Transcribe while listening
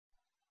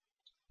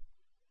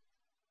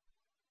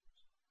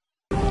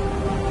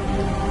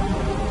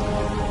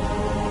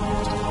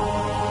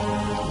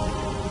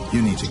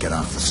You need to get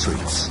off the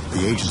streets.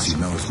 The agency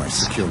knows my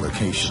secure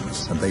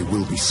locations, and they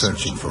will be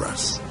searching for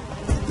us.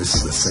 This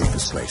is the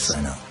safest place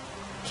I know.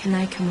 Can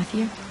I come with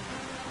you?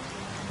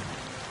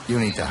 You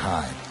need to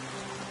hide,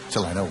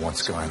 till I know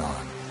what's going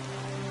on.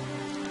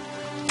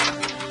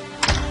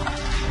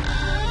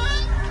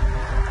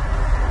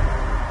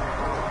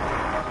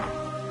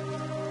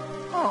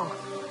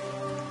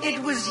 Oh, it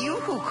was you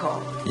who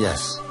called?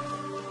 Yes.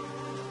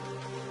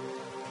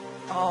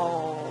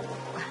 Oh,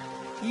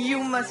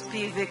 you must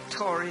be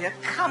Victoria.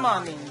 Come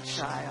on in,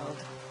 child.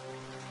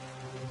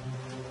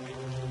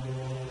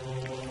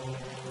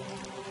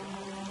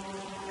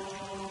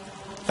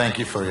 Thank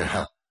you for your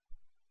help.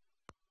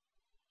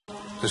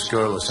 This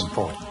girl is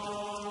important.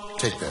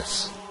 Take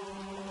this.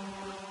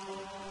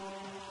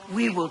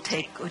 We will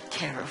take good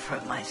care of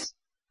her, my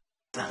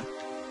son.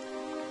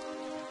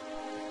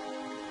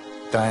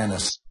 Diana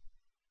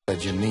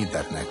said you need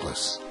that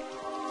necklace.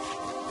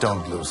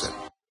 Don't lose it.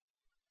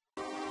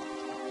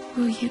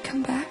 Will you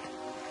come back?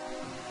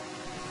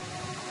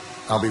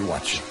 I'll be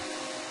watching.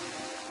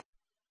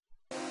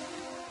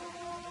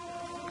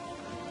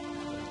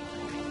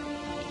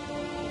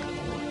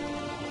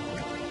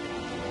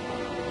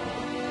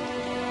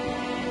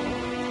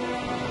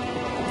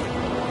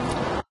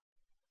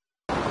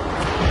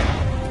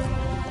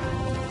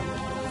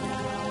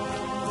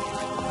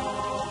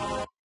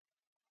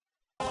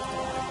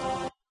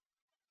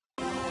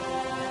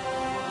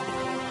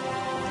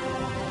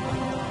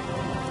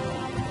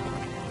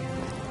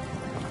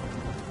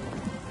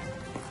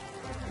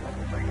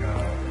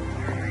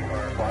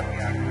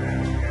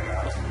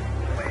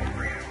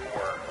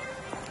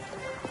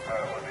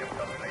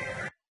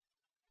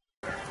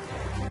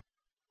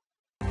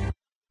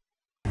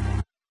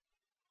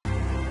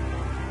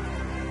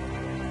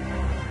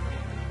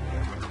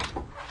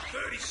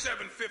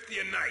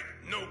 $37.50 a night,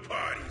 no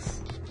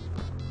parties.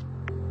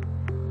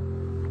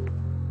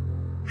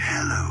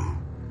 Hello.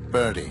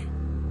 Birdie,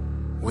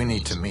 we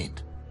need to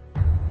meet.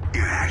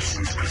 Your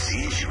actions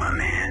precede you, my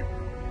man.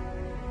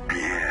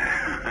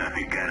 Yeah,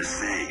 I gotta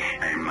say,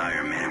 I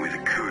admire a man with the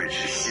courage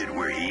to shit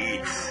where he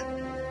eats.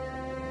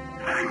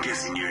 I'm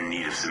guessing you're in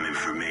need of some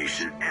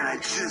information, and I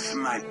just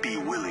might be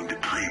willing to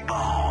play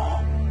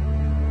ball.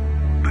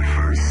 But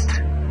first,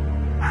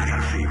 I got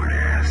a favor to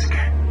ask.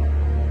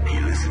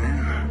 You listening?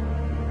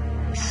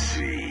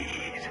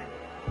 Sweet.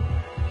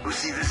 Well,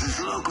 see, this is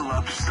local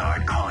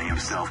upstart calling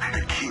himself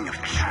the King of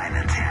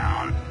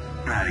Chinatown.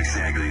 Not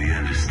exactly the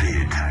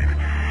understated type.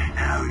 And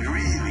I would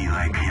really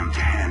like him to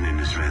hand in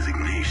his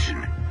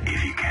resignation,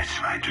 if you catch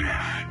my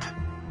drift.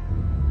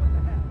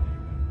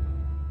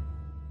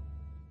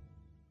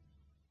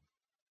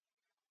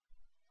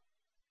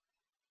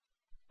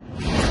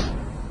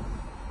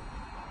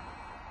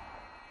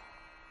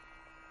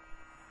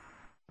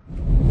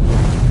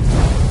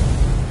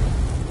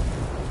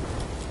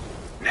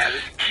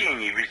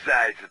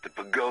 Resides at the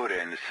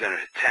pagoda in the center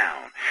of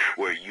town,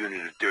 where a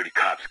unit of dirty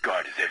cops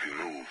guard his every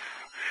move.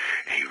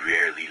 He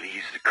rarely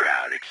leaves the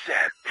crowd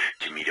except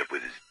to meet up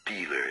with his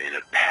dealer in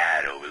a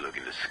pad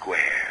overlooking the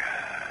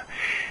square.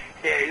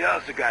 Yeah, he's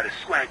also got a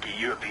swanky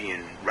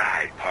European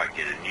ride parked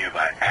in a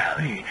nearby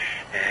alley.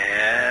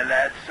 And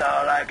that's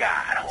all I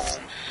got,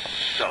 Holmes.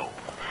 So,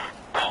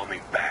 call me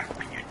back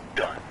when you're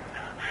done.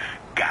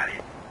 Got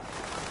it?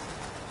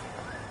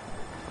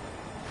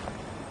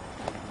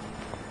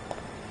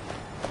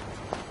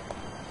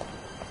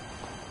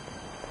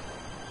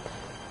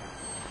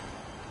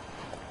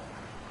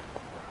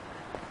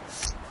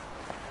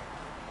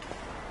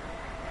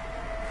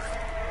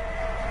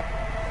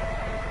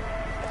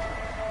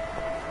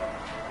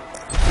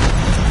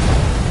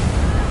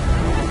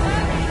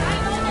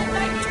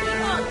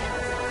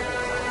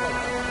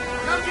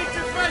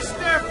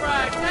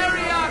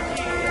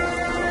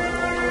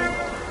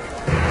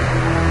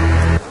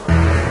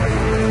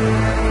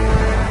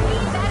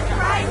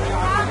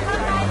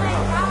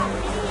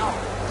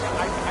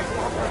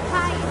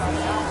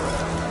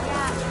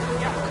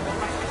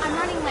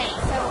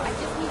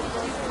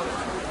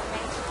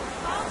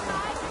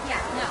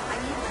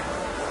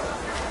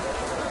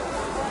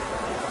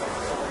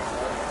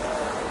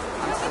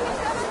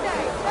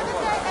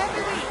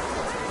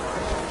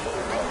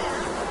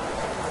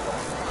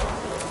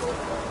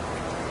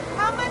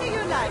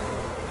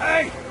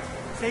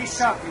 Stay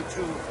sharp, you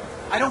two.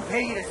 I don't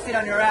pay you to sit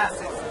on your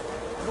asses.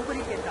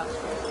 Nobody gets up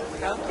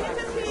without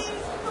taxes.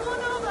 Come on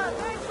over.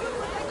 Very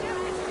quickly, I do.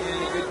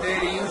 Any good day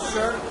to you,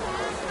 sir?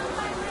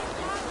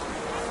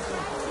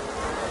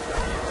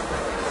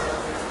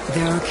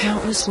 There are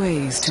countless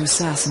ways to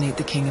assassinate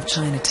the King of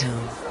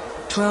Chinatown.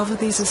 12 of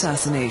these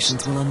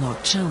assassinations will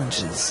unlock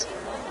challenges.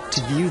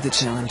 To view the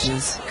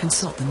challenges,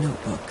 consult the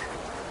notebook.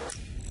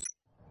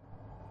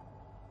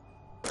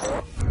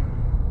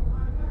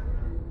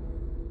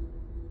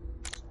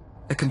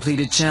 A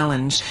completed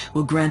challenge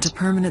will grant a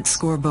permanent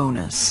score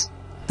bonus.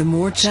 The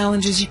more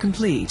challenges you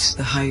complete,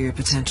 the higher your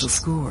potential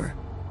score.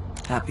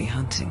 Happy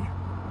hunting.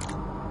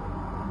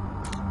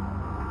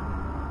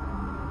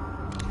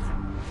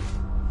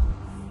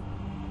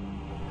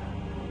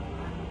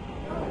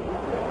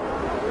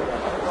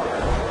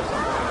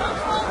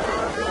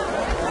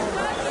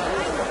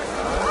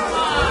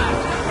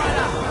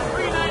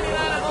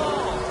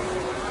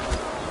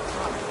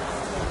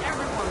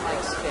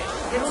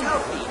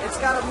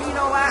 got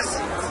amino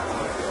acids.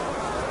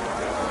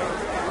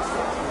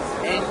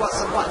 And what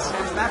some what?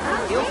 Spanish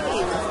mackerel? Eel?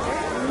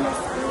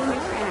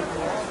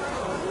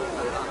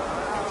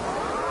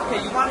 Okay,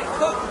 you want it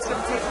cooked? It's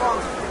gonna take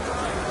longer.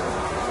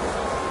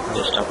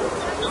 Just double.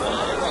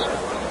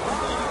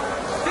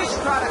 Fish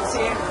products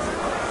here.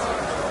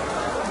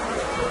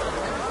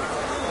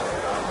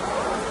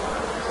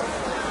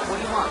 What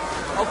do you want?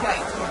 Okay.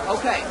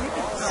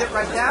 Sit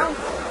right down.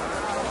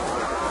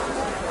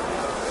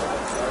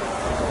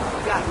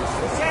 You got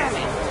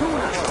salmon,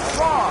 tuna,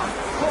 raw,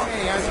 cooked.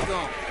 Hey, how's it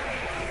going?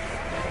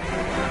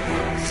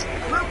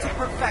 Grilled to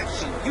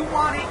perfection. You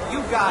want it,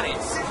 you got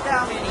it. Sit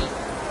down and eat.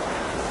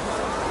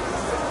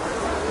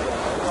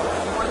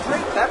 You want a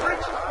drink,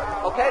 beverage?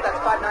 Okay, that's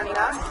 $5.99.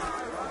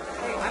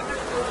 Hey,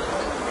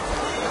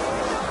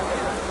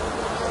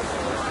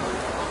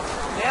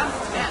 Ma'am,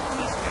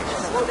 please,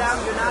 slow down.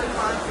 You're not in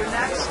line. You're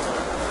next.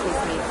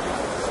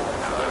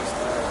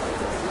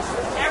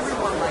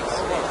 Everyone likes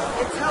fish.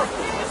 It's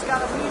healthy. It's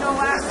got amino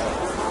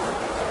acids.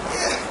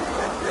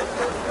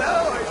 No,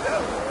 I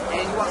know.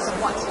 And you want some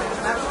what?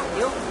 Spanish mackerel?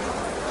 Eel?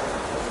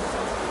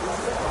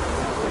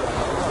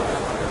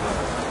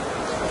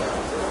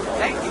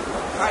 Thank you.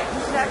 All right,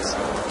 who's next?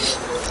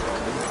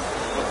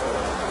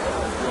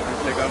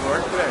 Think I'm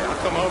work today? I'll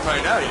come home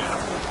right now, you know.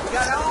 We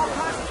got all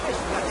kinds of fish.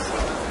 We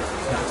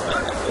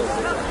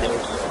got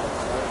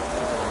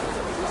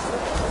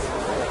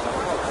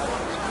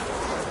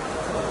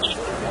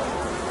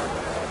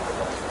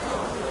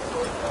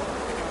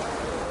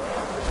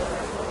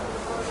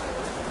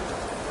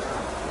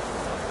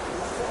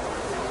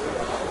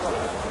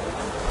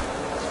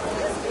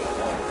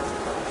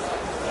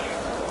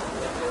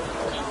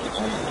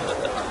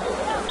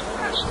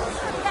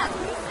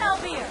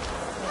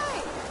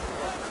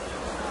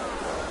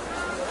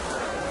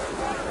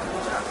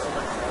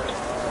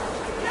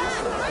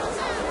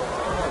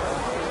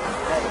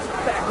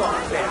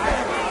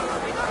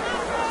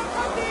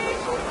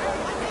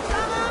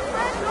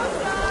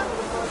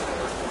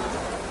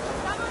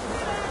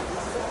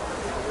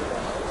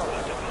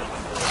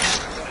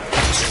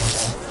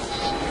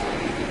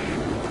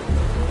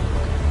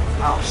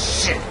Oh,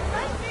 shit.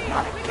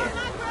 Not again.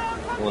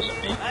 It wasn't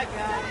me.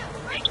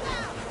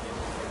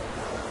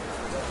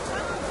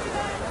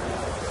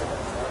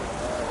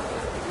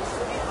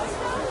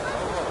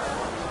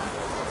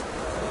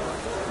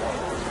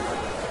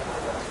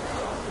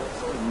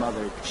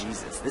 Mother of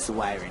Jesus, this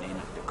wiring ain't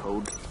up to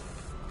code.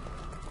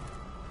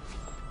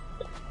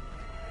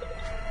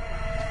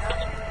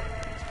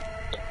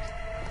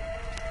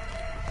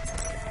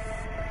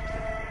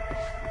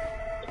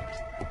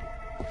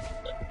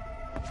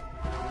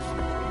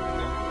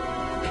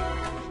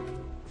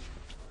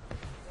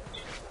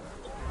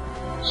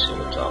 See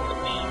what's all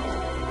with me.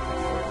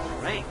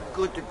 Right,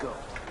 good to go.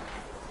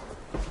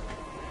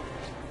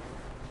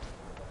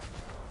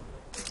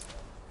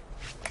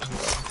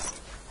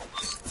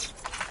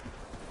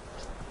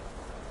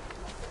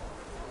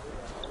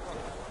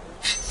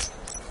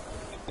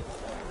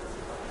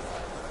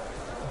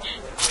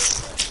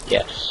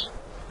 Yes.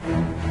 I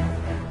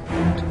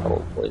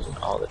will poison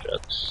all the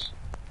drugs.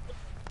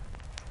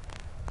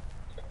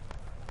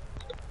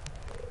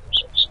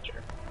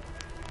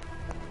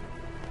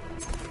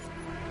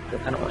 I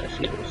kind of want to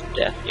see if there's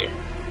death here.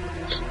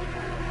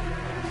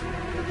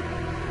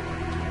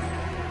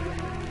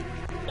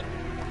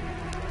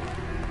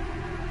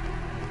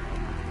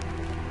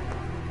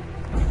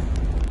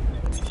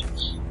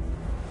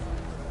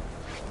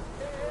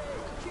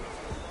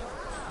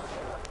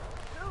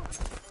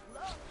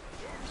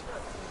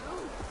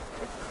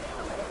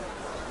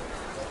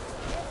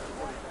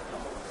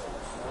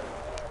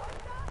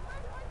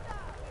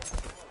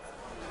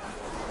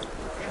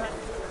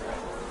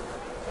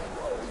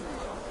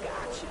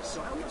 So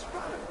how much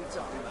product we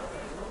talking about?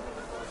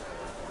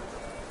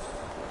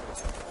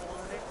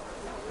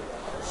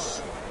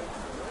 Shit.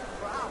 No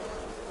problem.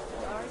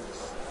 All right,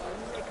 just let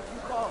me make a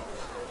few calls.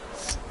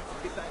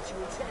 Get back to you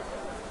in 10.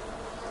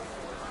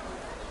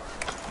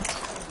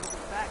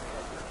 Back.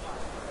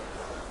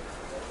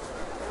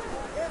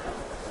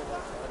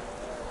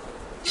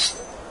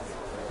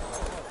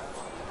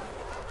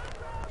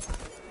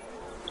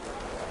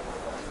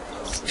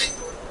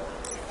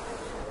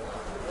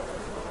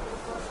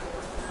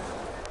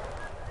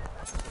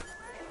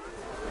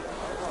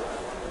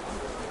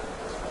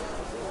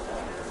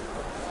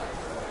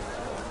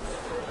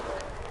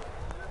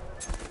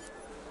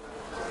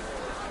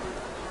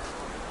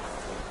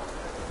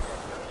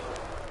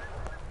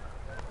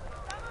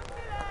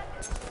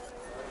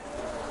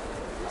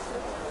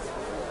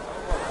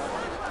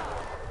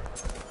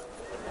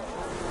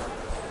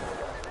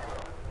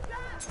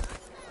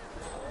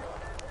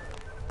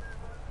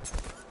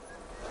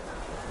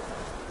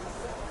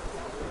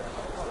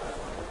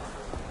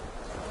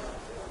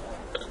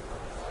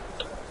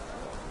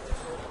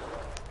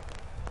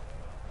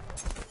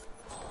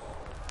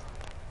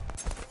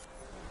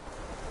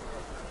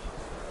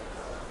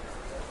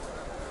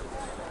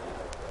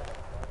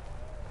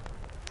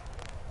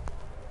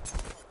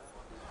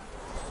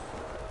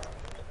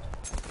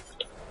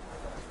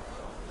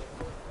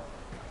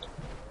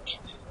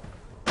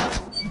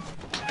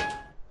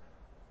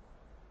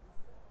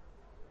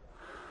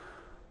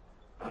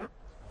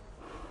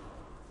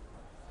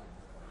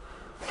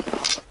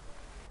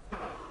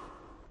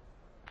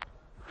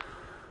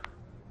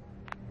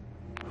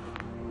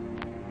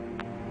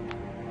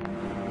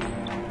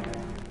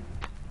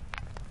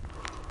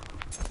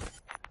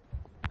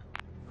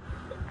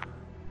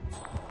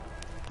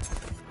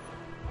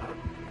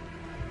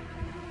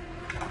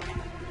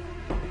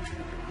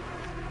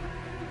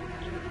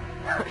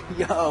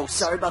 Yo,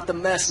 sorry about the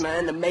mess,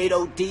 man. The maid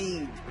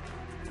OD'd.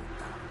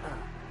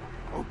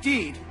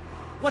 OD'd?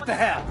 What the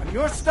hell? On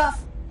your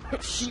stuff?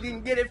 She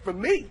didn't get it from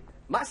me.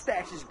 My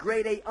stash is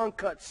grade A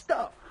uncut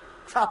stuff.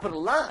 Top of the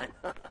line.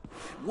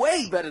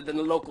 Way better than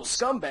the local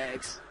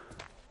scumbags.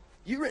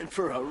 You're in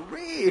for a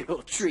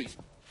real treat.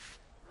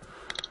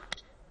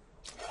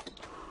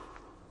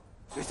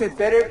 They said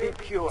better be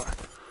pure.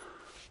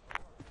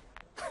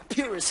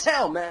 Pure as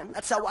hell, man.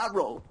 That's how I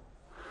roll.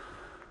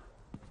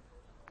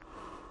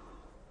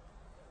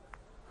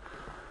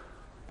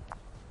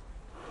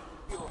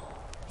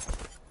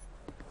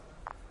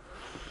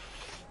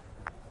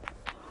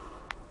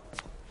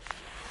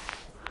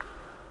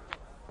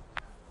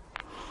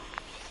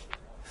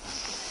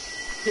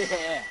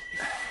 Yeah.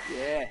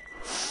 Yeah.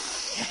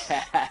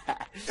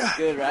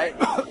 Good, right?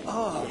 Yeah.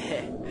 Oh.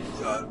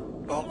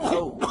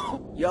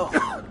 Yo.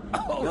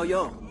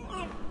 Yo.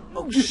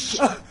 Oh,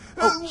 shit.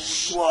 Oh,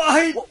 shit.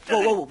 Why?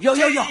 Whoa. Yo.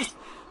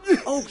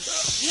 Oh,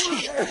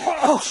 shit.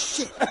 Oh,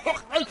 shit.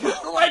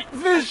 Like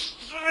this.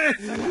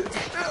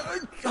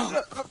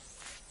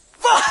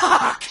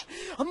 Fuck!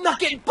 I'm not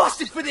getting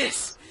busted for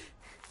this.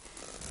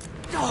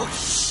 Oh,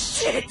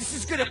 shit. This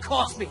is gonna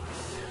cost me.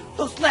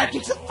 Those lab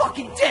geeks are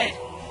fucking dead.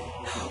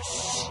 Oh,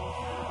 shit.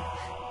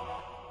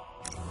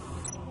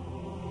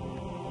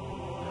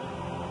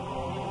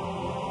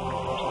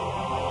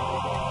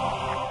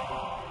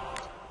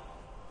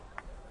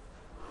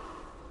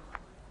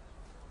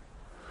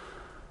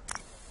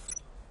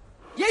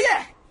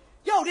 Yeah.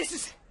 Yo, this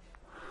is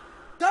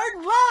third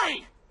in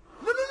line.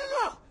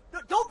 No.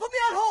 Don't put me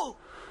on hold.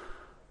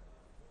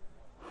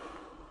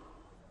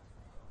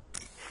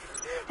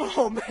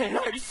 Oh, man,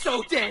 I'm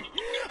so dead.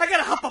 I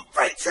gotta hop a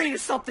freight train or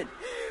something.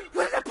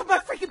 Where did I put my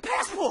freaking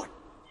passport?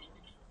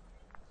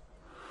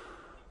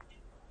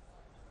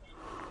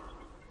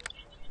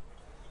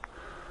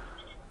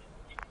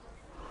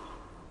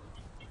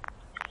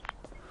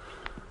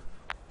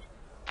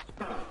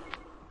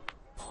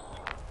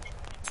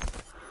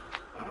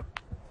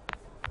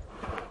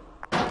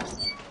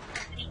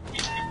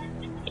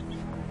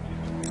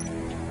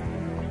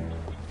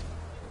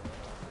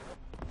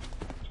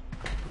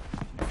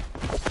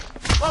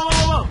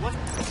 Whoa. What?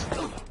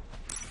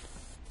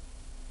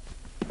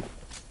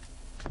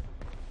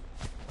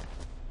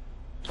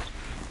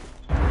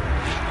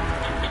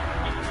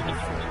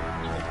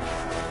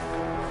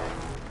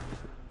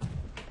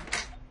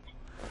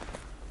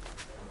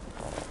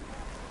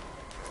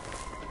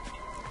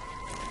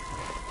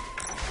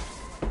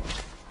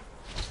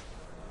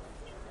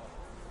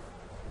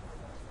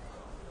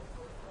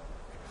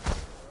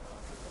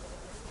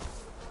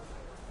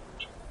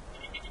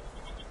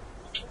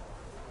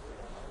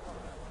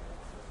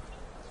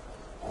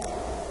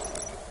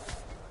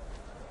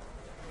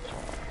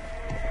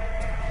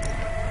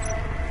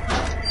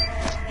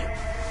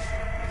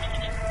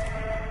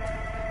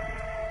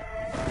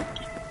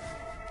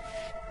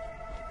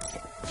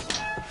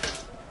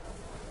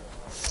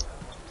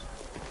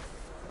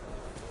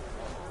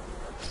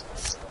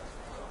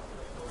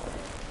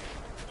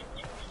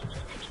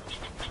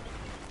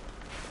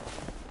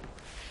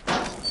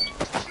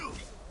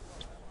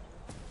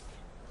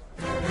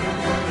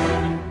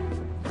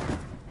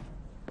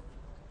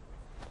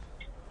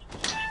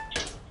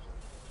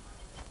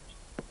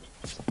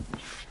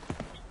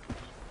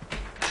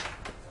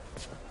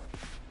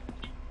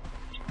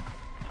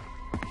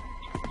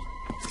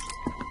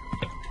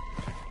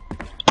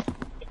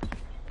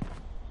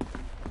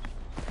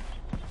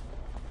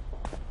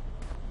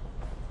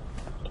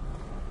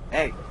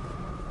 Hey.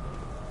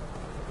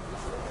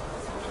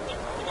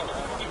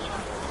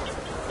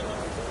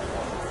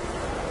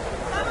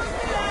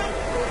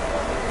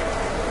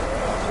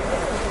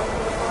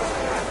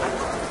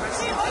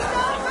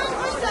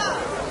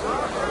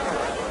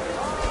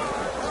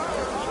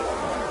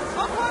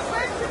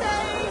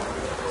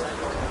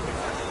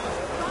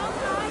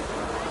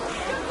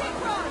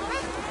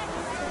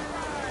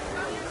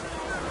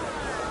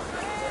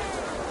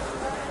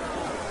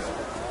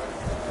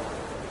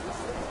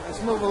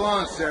 Let's move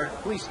along, sir.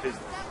 Police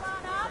business.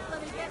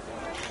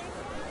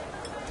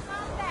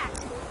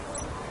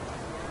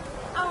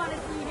 I want to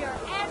see your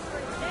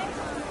everything.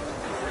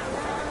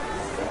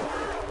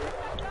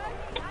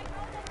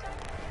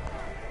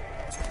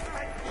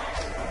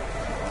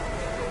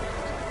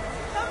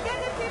 Come get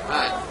it, people.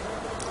 Hi.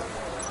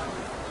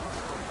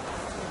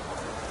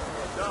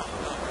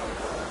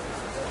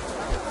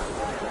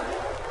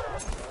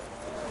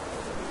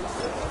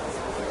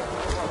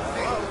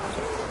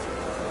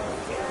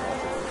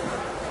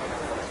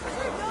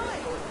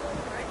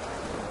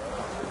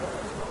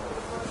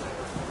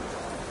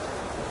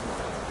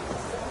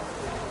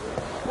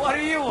 What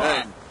do you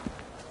want?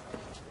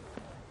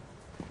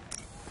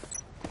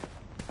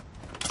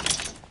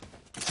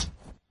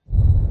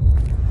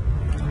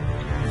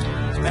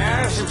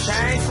 There's some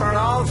change for an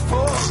old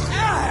fool.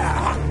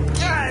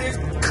 There's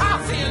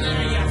coffee in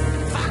there, you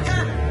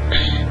fucker.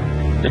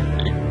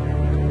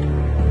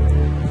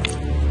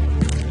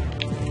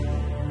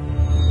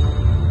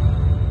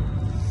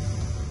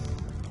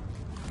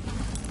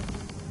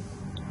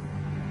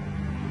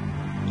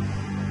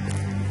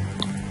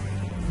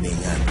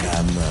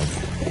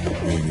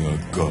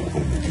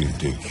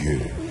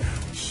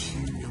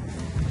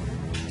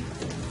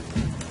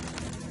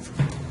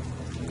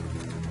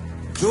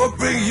 So what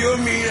brings your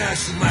mean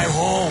ass to my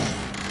home?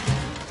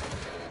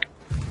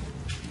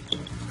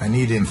 I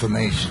need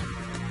information.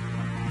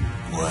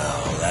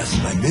 Well, that's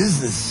my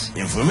business.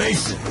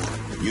 Information.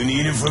 You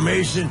need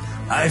information,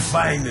 I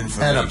find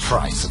information. At a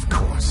price, of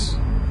course.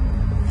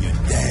 You're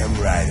damn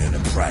right at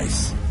a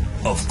price.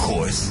 Of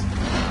course.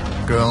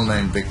 Girl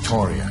named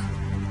Victoria.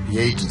 The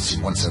agency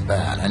wants her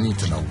bad. I need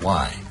to know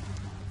why.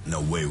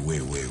 No, wait.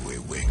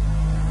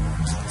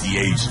 The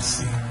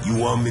agency. You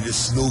want me to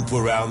snoop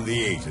around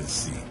the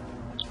agency?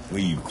 Were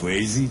you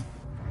crazy?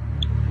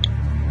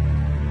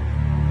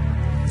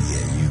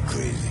 Yeah, you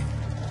crazy.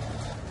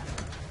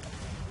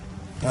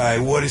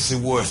 Alright, what is it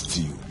worth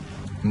to you?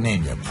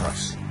 Name your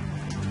price.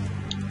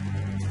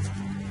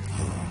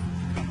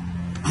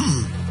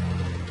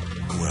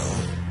 Well...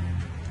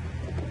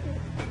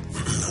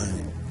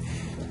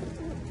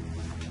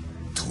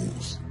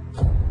 tools.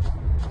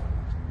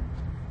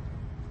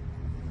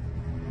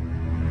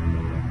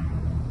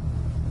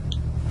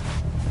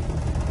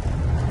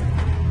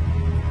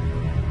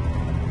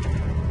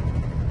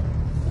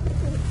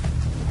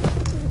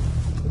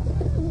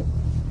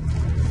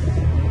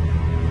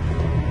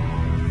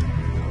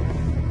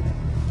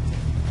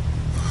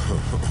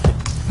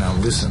 Now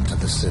listen to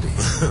the city.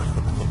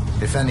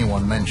 If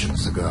anyone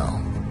mentions the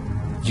girl,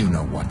 you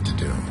know what to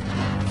do.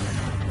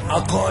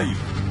 I'll call you.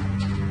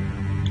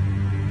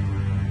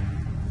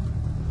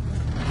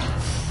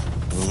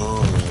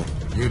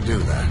 You do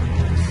that.